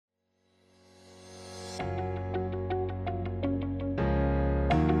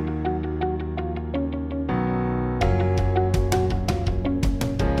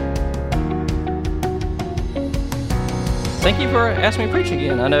thank you for asking me to preach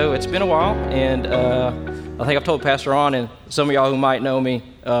again. I know it's been a while, and I think I've told Pastor Ron, and some of y'all who might know me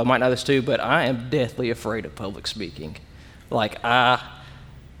might know this too, but I am deathly afraid of public speaking. It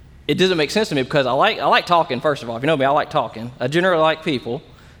doesn't make sense to me because I like talking, first of all. If you know me, I like talking. I generally like people,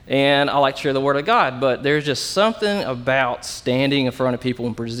 and I like to share the Word of God, but there's just something about standing in front of people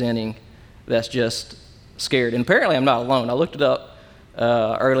and presenting that's just scared. And apparently I'm not alone. I looked it up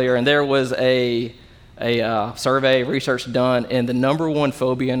earlier, and there was a survey, research done, and the number one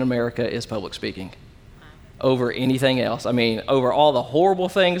phobia in America is public speaking over anything else. I mean, over all the horrible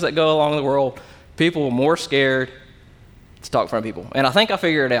things that go along in the world, people are more scared to talk in front of people. And I think I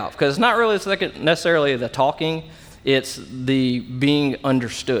figured it out, because it's not really necessarily the talking, it's the being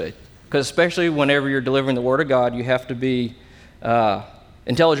understood. Because especially whenever you're delivering the Word of God, you have to be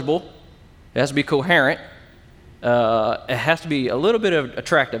intelligible, it has to be coherent, it has to be a little bit of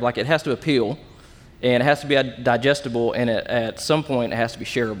attractive, like it has to appeal, and it has to be digestible, and at some point it has to be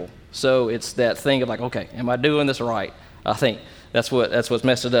shareable. So it's that thing of like, okay, am I doing this right? I think that's what's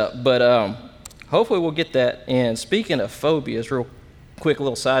messed it up. But hopefully we'll get that. And speaking of phobias, real quick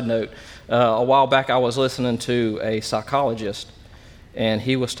little side note, a while back I was listening to a psychologist, and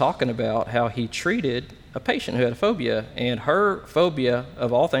he was talking about how he treated a patient who had a phobia, and her phobia,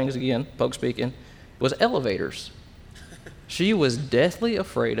 of all things, again, public speaking, was elevators. She was deathly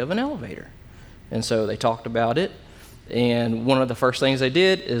afraid of an elevator. And so they talked about it, and one of the first things they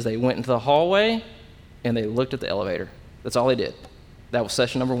did is they went into the hallway and they looked at the elevator. That's all they did. That was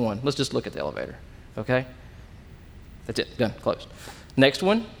session number 1. Let's just look at the elevator, okay? That's it, done, closed. Next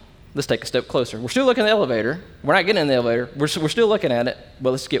one, let's take a step closer. We're still looking at the elevator. We're not getting in the elevator. We're still looking at it,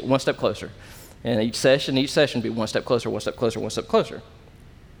 but let's get one step closer. And each session be one step closer, one step closer, one step closer.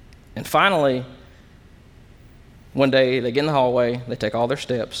 And finally, one day they get in the hallway, they take all their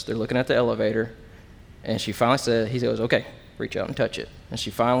steps, they're looking at the elevator, and he goes, okay, reach out and touch it. And she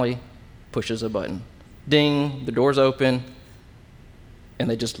finally pushes a button. Ding, the door's open, and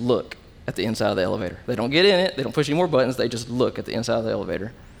they just look at the inside of the elevator. They don't get in it, they don't push any more buttons, they just look at the inside of the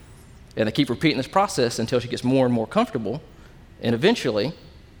elevator. And they keep repeating this process until she gets more and more comfortable, and eventually,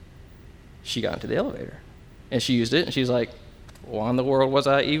 she got into the elevator. And she used it, and she's like, why in the world was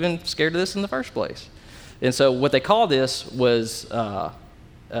I even scared of this in the first place? And so what they call this was, I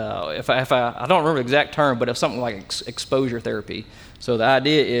don't remember the exact term, but it's something like exposure therapy. So the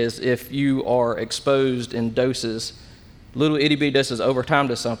idea is if you are exposed in doses, little itty-bitty doses over time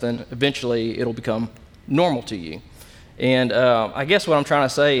to something, eventually it'll become normal to you. And I guess what I'm trying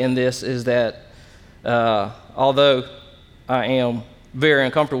to say in this is that although I am very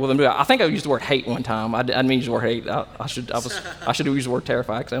uncomfortable with them, I think I used the word hate one time. I didn't use the word hate. I should have used the word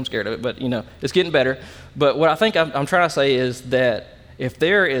terrified because I'm scared of it. But it's getting better. But what I think I'm trying to say is that if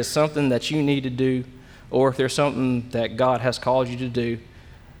there is something that you need to do, or if there's something that God has called you to do,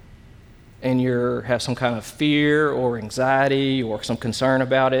 and you have some kind of fear or anxiety or some concern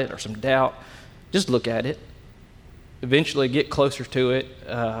about it or some doubt, just look at it. Eventually get closer to it.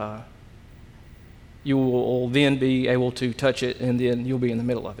 You will then be able to touch it, and then you'll be in the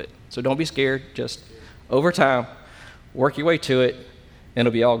middle of it. So don't be scared. Just over time, work your way to it, and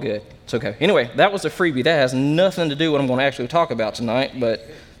it'll be all good. It's okay. Anyway, that was a freebie. That has nothing to do with what I'm going to actually talk about tonight, but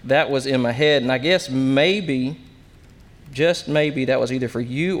that was in my head. And I guess maybe, just maybe, that was either for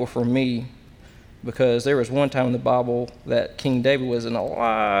you or for me, because there was one time in the Bible that King David was in a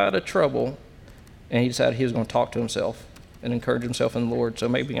lot of trouble, and he decided he was going to talk to himself and encourage himself in the Lord. So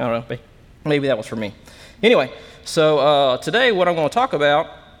maybe, I don't know, maybe that was for me. Anyway, so today what I'm going to talk about,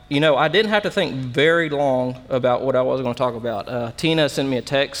 I didn't have to think very long about what I was going to talk about. Tina sent me a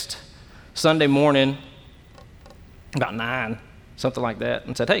text Sunday morning, about 9, something like that,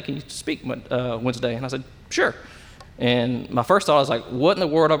 and said, hey, can you speak Wednesday? And I said, sure. And my first thought was like, what in the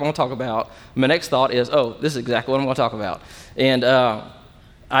world am I going to talk about? My next thought is, oh, this is exactly what I'm going to talk about. And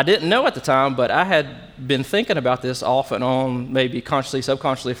I didn't know at the time, but I had been thinking about this off and on, maybe consciously,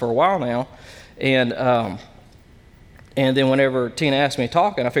 subconsciously for a while now. And then whenever Tina asked me to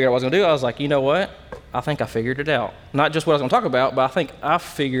talk and I figured out what I was going to do, I was like, you know what? I think I figured it out. Not just what I was going to talk about, but I think I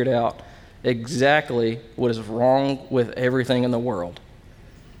figured out exactly what is wrong with everything in the world.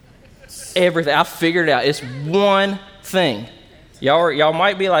 Everything. I figured it out. It's one thing. Y'all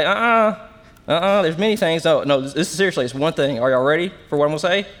might be like, there's many things. No, this is seriously, it's one thing. Are y'all ready for what I'm going to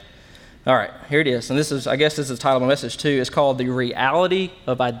say? All right, here it is. And I guess this is the title of my message too. It's called The Reality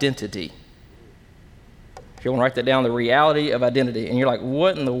of Identity. If you want to write that down, the reality of identity. And you're like,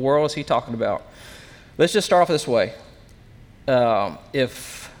 what in the world is he talking about? Let's just start off this way.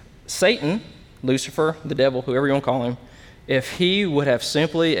 If Satan, Lucifer, the devil, whoever you want to call him, if he would have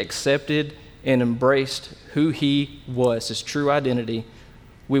simply accepted and embraced who he was, his true identity,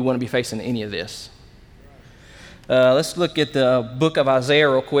 we wouldn't be facing any of this. Let's look at the book of Isaiah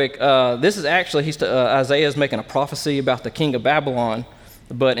real quick. This is actually, Isaiah is making a prophecy about the king of Babylon,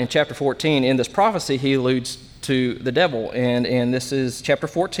 but in chapter 14, in this prophecy, he alludes to the devil, and this is chapter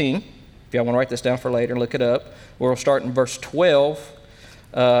 14. If y'all want to write this down for later, look it up. We'll start in verse 12.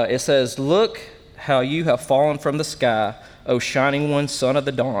 It says, "Look how you have fallen from the sky, O shining one, son of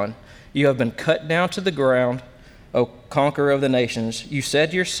the dawn. You have been cut down to the ground, O conqueror of the nations. You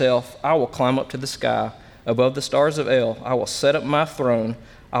said to yourself, I will climb up to the sky. Above the stars of El, I will set up my throne.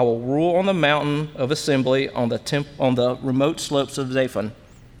 I will rule on the mountain of assembly, on the remote slopes of Zaphon.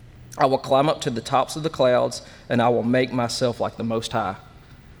 I will climb up to the tops of the clouds, and I will make myself like the Most High."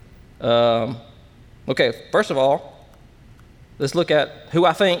 Okay, first of all, let's look at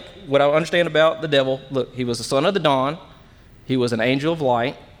what I understand about the devil. Look, he was the son of the dawn. He was an angel of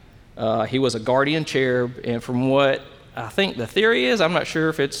light. He was a guardian cherub. And from what I think the theory is, I'm not sure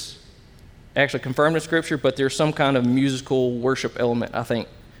if it's actually confirmed in Scripture, but there's some kind of musical worship element, I think,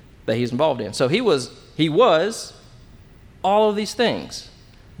 that he's involved in. So he was all of these things.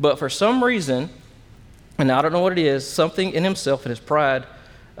 But for some reason, and I don't know what it is, something in himself and his pride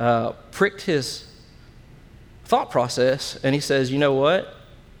pricked his thought process, and he says, you know what?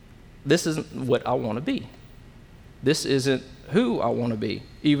 This isn't what I want to be. This isn't who I want to be.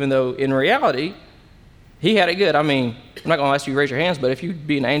 Even though in reality, he had it good. I mean, I'm not going to ask you to raise your hands, but if you'd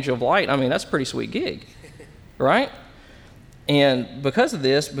be an angel of light, I mean, that's a pretty sweet gig, right? And because of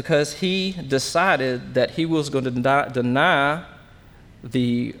this, because he decided that he was going to deny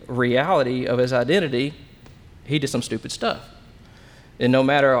the reality of his identity, he did some stupid stuff. And no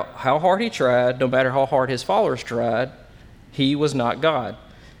matter how hard he tried, no matter how hard his followers tried, he was not God.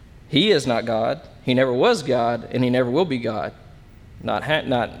 He is not God. He never was God, and he never will be God. Not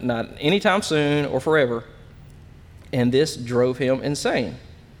anytime soon or forever. And this drove him insane.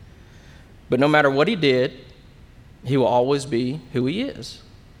 But no matter what he did, he will always be who he is.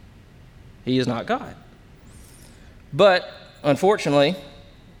 He is not God. But unfortunately,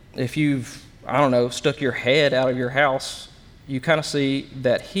 if you've, stuck your head out of your house, you kind of see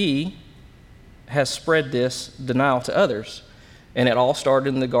that he has spread this denial to others. And it all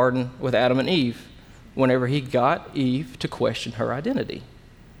started in the garden with Adam and Eve, whenever he got Eve to question her identity.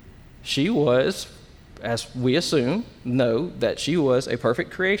 She was, as we know that she was a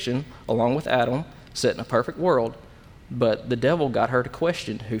perfect creation along with Adam, set in a perfect world, but the devil got her to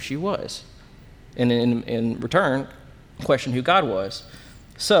question who she was, and in return, question who God was.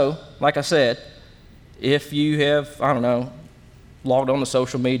 So, like I said, if you have, logged on to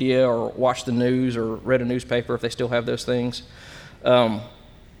social media or watched the news or read a newspaper, if they still have those things,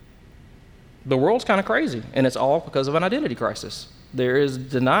 the world's kind of crazy, and it's all because of an identity crisis. There is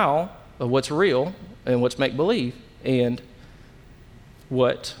denial of what's real and what's make-believe, and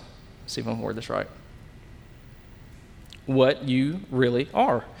let's see if I can word this right, what you really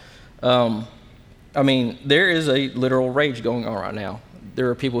are. There is a literal rage going on right now. There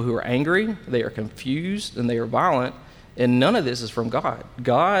are people who are angry, they are confused, and they are violent, and none of this is from God.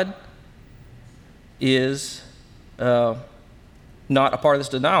 God is not a part of this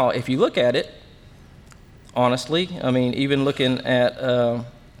denial. If you look at it, honestly, even looking at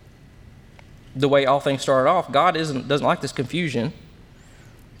the way all things started off, God doesn't like this confusion.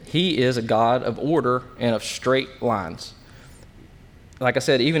 He is a God of order and of straight lines. Like I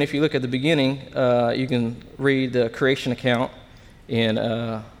said, even if you look at the beginning, you can read the creation account in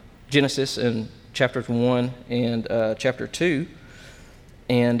Genesis in chapter 1 and chapter 2,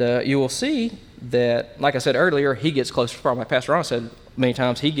 and you will see that, like I said earlier, he gets closer to the problem. Like Pastor Ron said many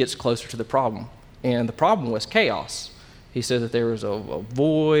times, he gets closer to the problem. And the problem was chaos. He said that there was a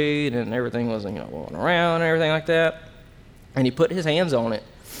void and everything was going around and everything like that. And he put his hands on it,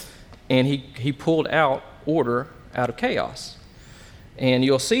 and he pulled out order out of chaos. And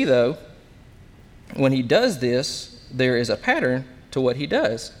you'll see, though, when he does this, there is a pattern to what he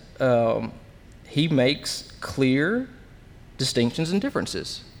does. He makes clear distinctions and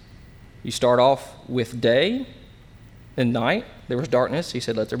differences. You start off with day and night. There was darkness. He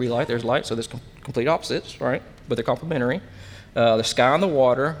said, let there be light. There's light. So there's complete opposites, right? But they're complementary. The sky and the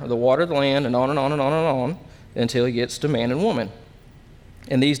water, the land, and on and on and on and on, until he gets to man and woman.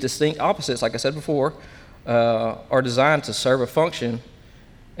 And these distinct opposites, like I said before, are designed to serve a function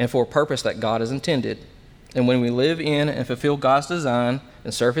and for a purpose that God has intended. And when we live in and fulfill God's design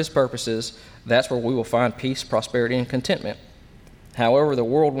and serve his purposes, that's where we will find peace, prosperity, and contentment. However, the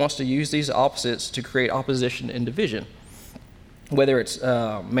world wants to use these opposites to create opposition and division. Whether it's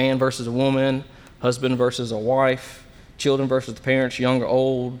man versus a woman, husband versus a wife, children versus the parents, young or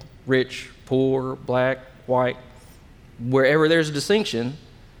old, rich, poor, black, white, wherever there's a distinction,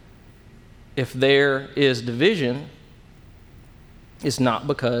 if there is division, it's not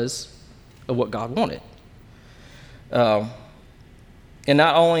because of what God wanted. And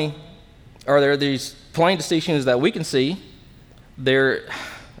not only are there these plain distinctions that we can see,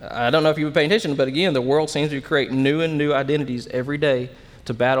 I don't know if you've been paying attention, but again, the world seems to create new and new identities every day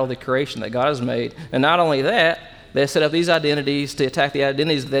to battle the creation that God has made. And not only that, they set up these identities to attack the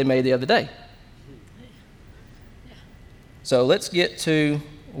identities that they made the other day. So let's get to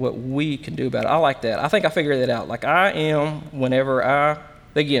what we can do about it. I like that. I think I figured that out. Like I am,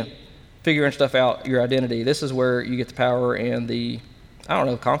 again, figuring stuff out, your identity. This is where you get the power and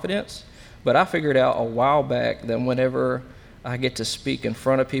confidence. But I figured out a while back that whenever I get to speak in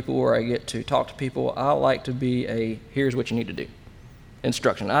front of people or I get to talk to people, I like to be here's what you need to do.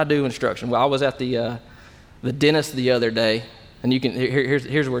 Instruction. I do instruction. Well, I was at the dentist the other day, and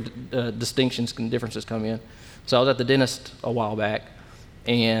here's where distinctions and differences come in. So I was at the dentist a while back,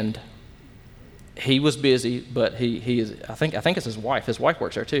 and he was busy, but he is, I think it's his wife. His wife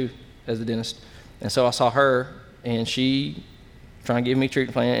works there too as the dentist. And so I saw her, and she trying to give me a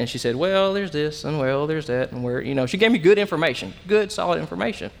treatment plan, and she said, well, there's this, and well, there's that, and she gave me good information, good, solid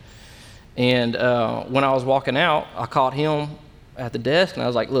information. And when I was walking out, I caught him at the desk, and I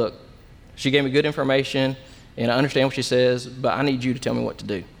was like, look, she gave me good information, and I understand what she says, but I need you to tell me what to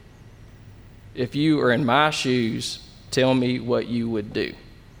do. If you are in my shoes, tell me what you would do.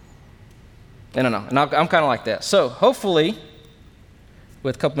 And I know, and I'm kind of like that. So hopefully,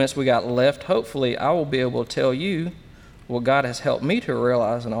 with a couple minutes we got left, hopefully I will be able to tell you what God has helped me to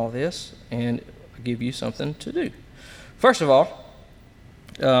realize in all this and give you something to do. First of all,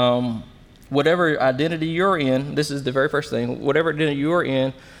 whatever identity you're in, this is the very first thing, whatever identity you're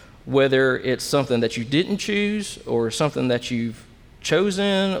in, whether it's something that you didn't choose or something that you've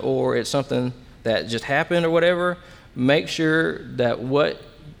chosen or it's something that just happened or whatever, make sure that what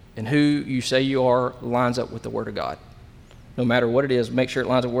and who you say you are lines up with the Word of God. No matter what it is, make sure it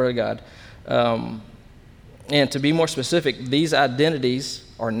lines up with the Word of God. And to be more specific, these identities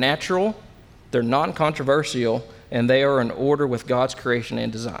are natural, they're non-controversial, and they are in order with God's creation and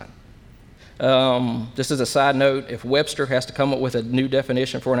design. Just as a side note, if Webster has to come up with a new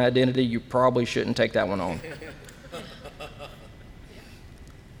definition for an identity, you probably shouldn't take that one on.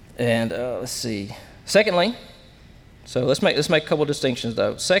 And let's see. Secondly, so let's make a couple distinctions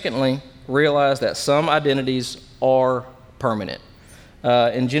though. Secondly, realize that some identities are permanent.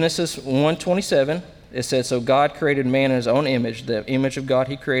 In Genesis 1:27, it says, so God created man in his own image. The image of God,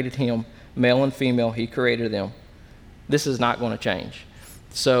 he created him. Male and female, he created them. This is not going to change.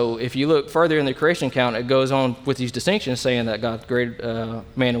 So if you look further in the creation account, it goes on with these distinctions saying that God created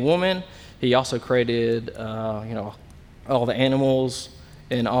man and woman. He also created, all the animals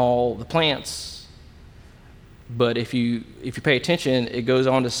and all the plants. But if you pay attention, it goes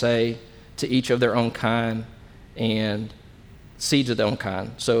on to say to each of their own kind and seeds of their own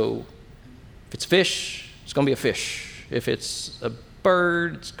kind. So if it's fish, it's going to be a fish. If it's a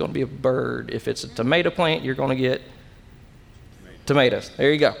bird, it's going to be a bird. If it's a tomato plant, you're going to get tomatoes.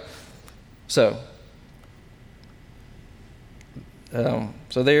 There you go. So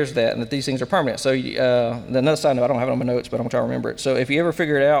there's that, and that these things are permanent. So another side note, I don't have it on my notes, but I'm going to try to remember it. So if you ever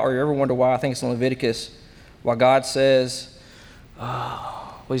figure it out or you ever wonder why, I think it's in Leviticus, why God says,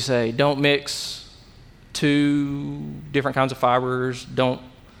 what do you say, don't mix two different kinds of fibers, don't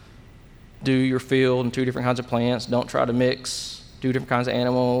do your field and two different kinds of plants, don't try to mix two different kinds of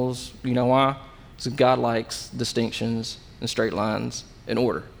animals. You know why? Because God likes distinctions and straight lines and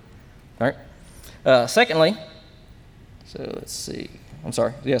order. All right? Secondly,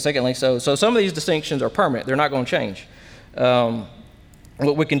 secondly, so some of these distinctions are permanent. They're not going to change.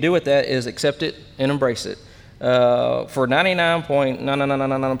 What we can do with that is accept it and embrace it. For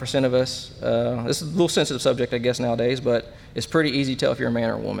 99.99999% of us, this is a little sensitive subject, I guess, nowadays, but it's pretty easy to tell if you're a man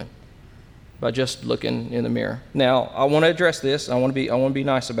or a woman by just looking in the mirror. Now, I want to address this. I want to be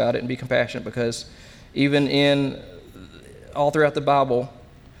nice about it and be compassionate, because even all throughout the Bible,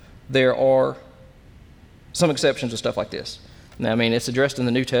 there are some exceptions to stuff like this. Now, I mean, it's addressed in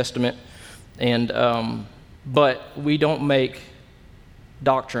the New Testament, but we don't make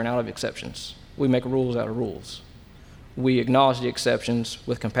doctrine out of exceptions. We make rules out of rules. We acknowledge the exceptions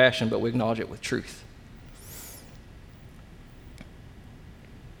with compassion, but we acknowledge it with truth.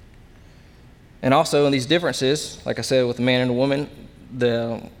 And also in these differences, like I said, with the man and the woman,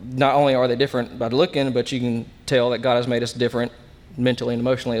 not only are they different by looking, but you can tell that God has made us different mentally and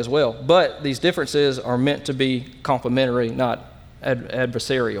emotionally as well. But these differences are meant to be complementary, not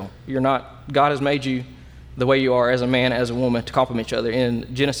adversarial. God has made you the way you are as a man, as a woman, to complement each other.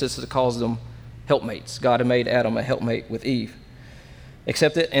 In Genesis, it calls them helpmates. God had made Adam a helpmate with Eve.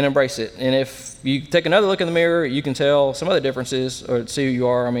 Accept it and embrace it. And if you take another look in the mirror, you can tell some other differences or see who you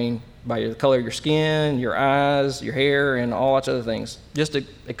are. I mean, by the color of your skin, your eyes, your hair, and all lots of other things. Just to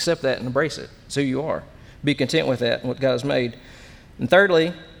accept that and embrace it. It's who you are. Be content with that and what God has made. And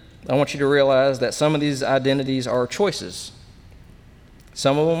thirdly, I want you to realize that some of these identities are choices.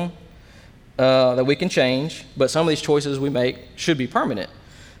 Some of them that we can change, but some of these choices we make should be permanent.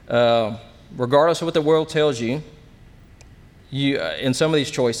 Regardless of what the world tells you, in some of these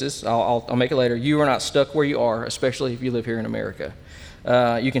choices, I'll make it later, you are not stuck where you are, especially if you live here in America.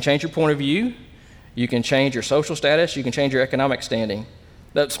 You can change your point of view. You can change your social status. You can change your economic standing.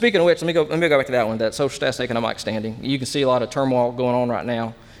 Speaking of which, let me go back to that one, that social status and economic standing. You can see a lot of turmoil going on right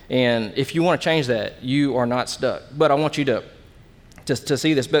now. And if you want to change that, you are not stuck. But I want you to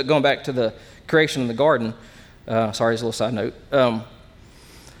see this. But going back to the creation of the garden, sorry, it's a little side note.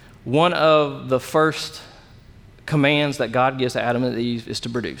 One of the first commands that God gives to Adam and Eve is to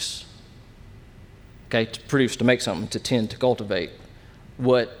produce. Okay, to produce, to make something, to tend, to cultivate.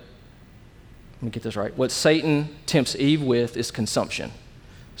 Let me get this right. What Satan tempts Eve with is consumption.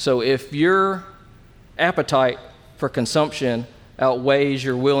 So if your appetite for consumption outweighs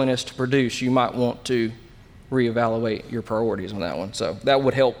your willingness to produce, you might want to reevaluate your priorities on that one. So that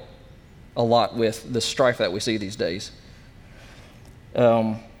would help a lot with the strife that we see these days.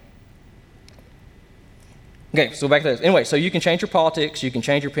 Okay, so back to this. Anyway, so you can change your politics, you can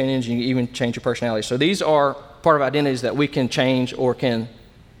change your opinions, you can even change your personality. So these are part of identities that we can change or can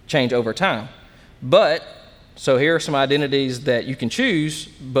change over time. So here are some identities that you can choose,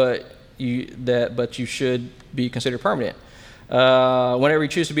 but you should be considered permanent. Whenever you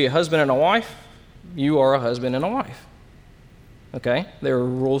choose to be a husband and a wife, you are a husband and a wife. Okay? There are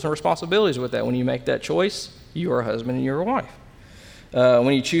rules and responsibilities with that. When you make that choice, you are a husband and you're a wife.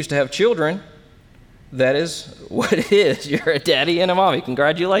 When you choose to have children, that is what it is. You're a daddy and a mommy.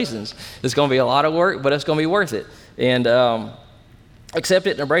 Congratulations. It's going to be a lot of work, but it's going to be worth it. And accept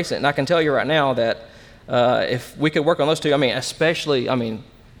it and embrace it. And I can tell you right now that if we could work on those two, especially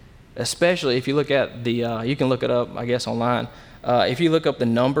if you look at the, you can look it up, I guess, online. If you look up the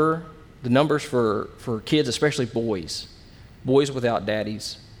numbers for kids, especially boys without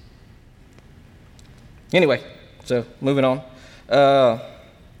daddies. Anyway, so moving on.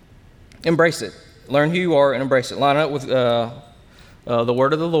 Embrace it. Learn who you are and embrace it. Line up with the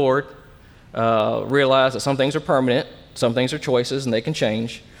word of the Lord. Realize that some things are permanent, some things are choices, and they can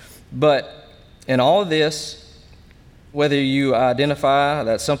change. But in all of this, whether you identify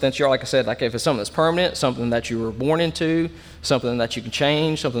that something that you're, like I said, like if it's something that's permanent, something that you were born into, something that you can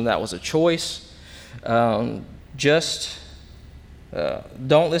change, something that was a choice, just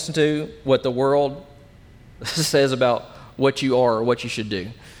don't listen to what the world says about what you are or what you should do.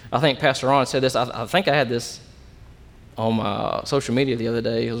 I think Pastor Ron said this. I think I had this on my social media the other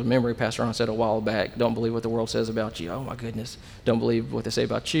day. It was a memory Pastor Ron said a while back. Don't believe what the world says about you. Oh, my goodness. Don't believe what they say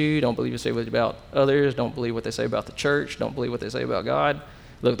about you. Don't believe what they say about others. Don't believe what they say about the church. Don't believe what they say about God.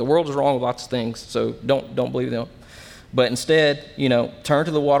 Look, the world is wrong with lots of things, so don't believe them. But instead, turn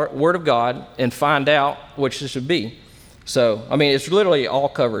to the Word of God and find out which it should be. So, it's literally all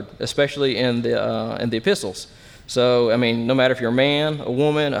covered, especially in the epistles. So, no matter if you're a man, a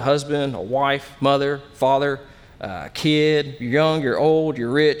woman, a husband, a wife, mother, father, kid, you're young, you're old,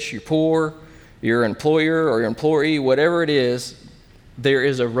 you're rich, you're poor, you're an employer or your employee, whatever it is, there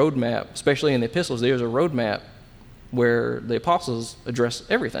is a roadmap, especially in the epistles, there's a roadmap where the apostles address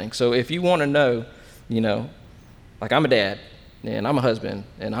everything. So if you want to know, like I'm a dad, and I'm a husband,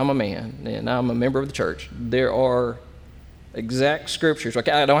 and I'm a man, and I'm a member of the church, there are exact scriptures.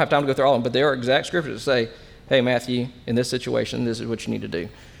 Okay, I don't have time to go through all of them, but there are exact scriptures that say, hey, Matthew, in this situation, this is what you need to do.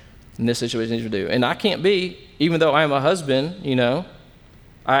 In this situation, you need to do. And I can't be, even though I'm a husband,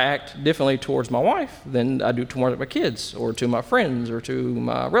 I act differently towards my wife than I do towards my kids or to my friends or to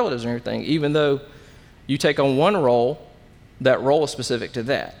my relatives and everything. Even though you take on one role, that role is specific to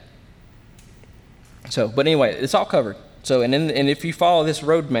that. So, but anyway, it's all covered. So, and if you follow this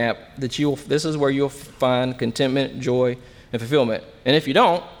roadmap, this is where you'll find contentment, joy, and fulfillment. And if you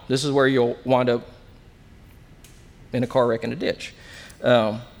don't, this is where you'll wind up in a car wreck in a ditch.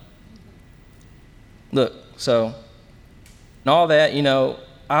 Look, so, and all that,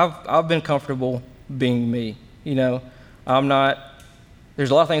 I've been comfortable being me. I'm not,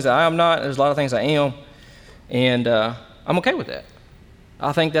 there's a lot of things that I'm not, there's a lot of things I am, and I'm okay with that.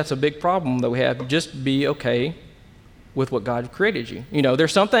 I think that's a big problem that we have. Just be okay with what God created you.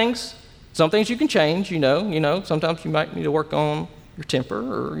 There's some things you can change, sometimes you might need to work on your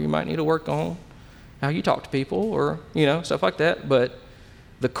temper, or you might need to work on how you talk to people or, stuff like that. But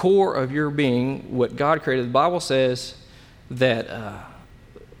the core of your being, what God created, the Bible says that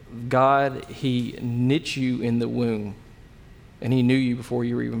God, he knit you in the womb, and he knew you before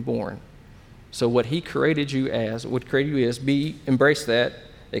you were even born. So what he created you as, what created you as, embrace that,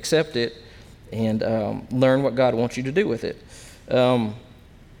 accept it, and learn what God wants you to do with it.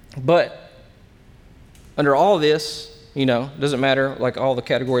 But under all of this, doesn't matter, like all the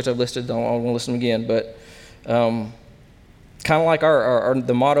categories I've listed, I don't want to list them again, but kind of like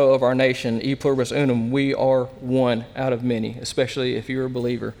the motto of our nation, E pluribus unum, we are one out of many, especially if you're a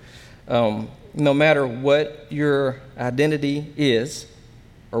believer. No matter what your identity is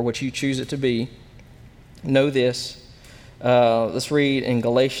or what you choose it to be, know this. Let's read in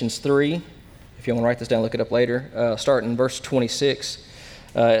Galatians 3. If you want to write this down, look it up later. Start in verse 26.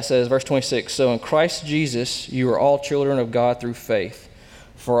 It says, verse 26, so in Christ Jesus you are all children of God through faith.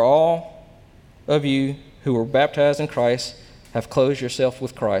 For all of you who were baptized in Christ have clothed yourself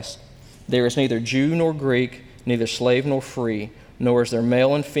with Christ. There is neither Jew nor Greek, neither slave nor free, nor is there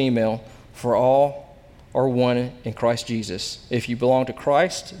male and female, for all are one in Christ Jesus. If you belong to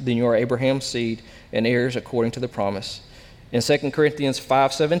Christ, then you are Abraham's seed and heirs according to the promise. In 2 Corinthians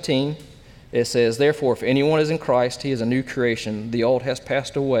 5:17, it says, therefore, if anyone is in Christ, he is a new creation. The old has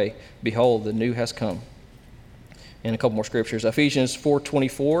passed away. Behold, the new has come. And a couple more scriptures. Ephesians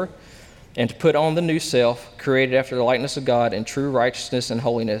 4:24, and to put on the new self, created after the likeness of God in true righteousness and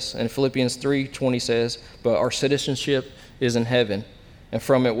holiness. And Philippians 3:20 says, but our citizenship is in heaven, and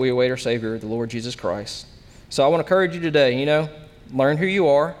from it we await our Savior, the Lord Jesus Christ. So I want to encourage you today, learn who you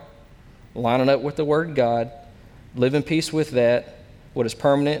are, line it up with the Word of God, live in peace with that, what is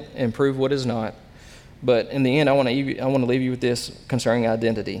permanent, and prove what is not. But in the end, I want to leave you with this concerning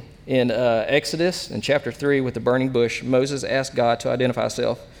identity. In Exodus, in chapter 3, with the burning bush, Moses asked God to identify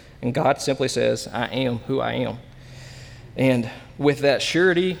himself, and God simply says, I am who I am. And with that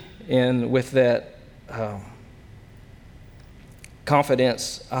surety and with that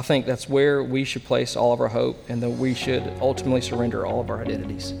confidence, I think that's where we should place all of our hope, and that we should ultimately surrender all of our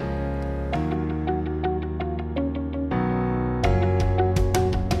identities.